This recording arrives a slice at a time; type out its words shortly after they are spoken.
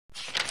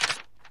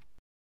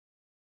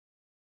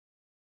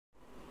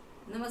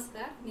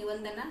नमस्कार, मी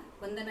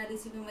वंदना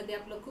रेसिपीमध्ये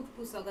आपलं खूप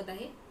खूप स्वागत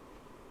आहे।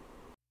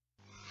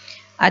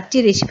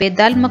 आजची रेसिपी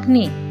दाल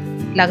मखनी।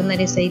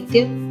 लागणारे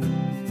साहित्य: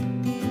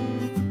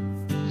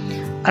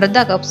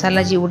 अर्धा कप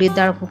सालाची उडीद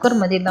डाळ कुकर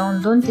मध्ये लावून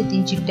 2 ते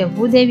 3 शिट्ट्या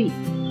होऊ द्यावी।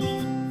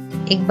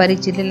 एक बारीक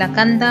चिरलेला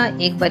कांदा,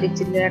 एक बारीक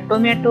चिरलेला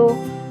टोमॅटो,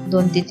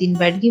 2 ते 3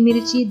 बेडगी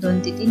मिरची, 2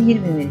 ते 3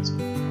 हिरवी मिरची,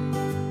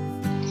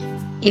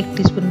 1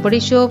 टीस्पून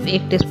बडीशोप,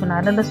 1 टीस्पून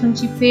आलं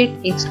लसूणची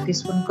पेस्ट, 1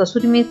 टीस्पून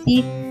कसुरी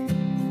मेथी,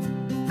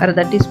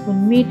 अर्धा टीस्पून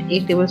मीठ,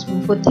 1 टेबलस्पून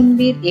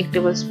कोथिंबीर, 1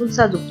 टेबलस्पून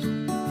साजूक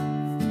तूप।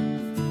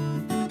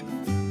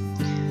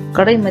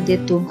 कढईमध्ये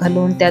तूप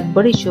घालून त्यात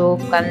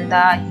बडीशोप,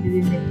 कांदा,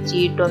 हिरवी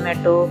मिरची,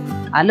 टोमॅटो,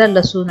 आलं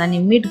लसूण आणि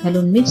मीठ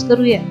घालून मिक्स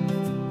करूया।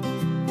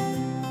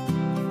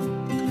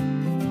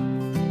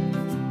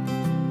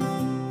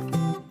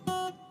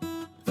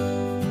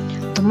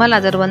 तुम्हाला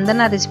जर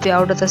वंदना रेसिपी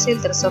आवडत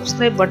असेल तर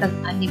सबस्क्राइब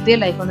बटन आणि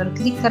बेल आयकॉनवर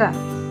क्लिक करा।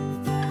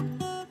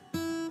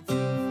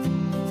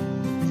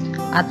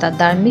 आता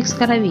डाळ मिक्स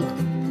करावी।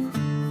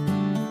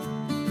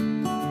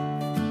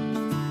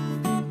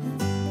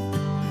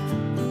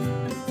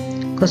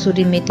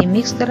 कसुरी मेथी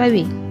मिक्स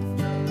करावी।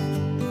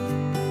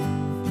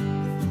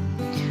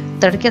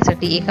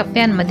 तडक्यासाठी एका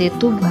पॅन मध्ये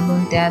तूप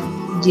घालून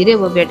त्यात जिरे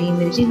व बेडगी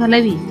मिरची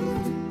घालावी।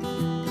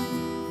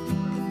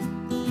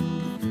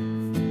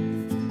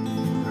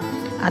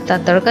 आता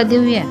तडका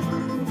देऊया।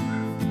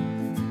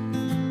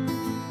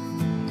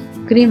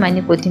 क्रीम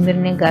आणि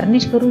कोथिंबीरने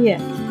गार्निश करूया।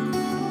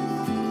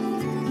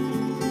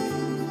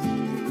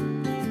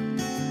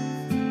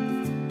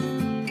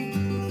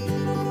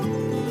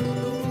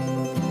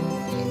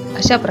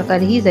 अशा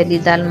प्रकारे ही झाली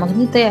दाल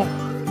मखनी तयार।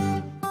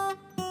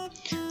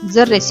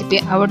 जर रेसिपी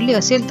आवडली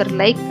असेल तर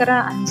लाईक करा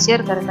आणि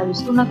शेअर करायला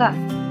विसरू नका।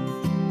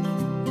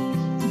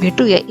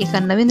 भेटूया एका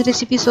नवीन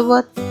रेसिपी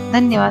सोबत।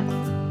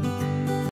 धन्यवाद।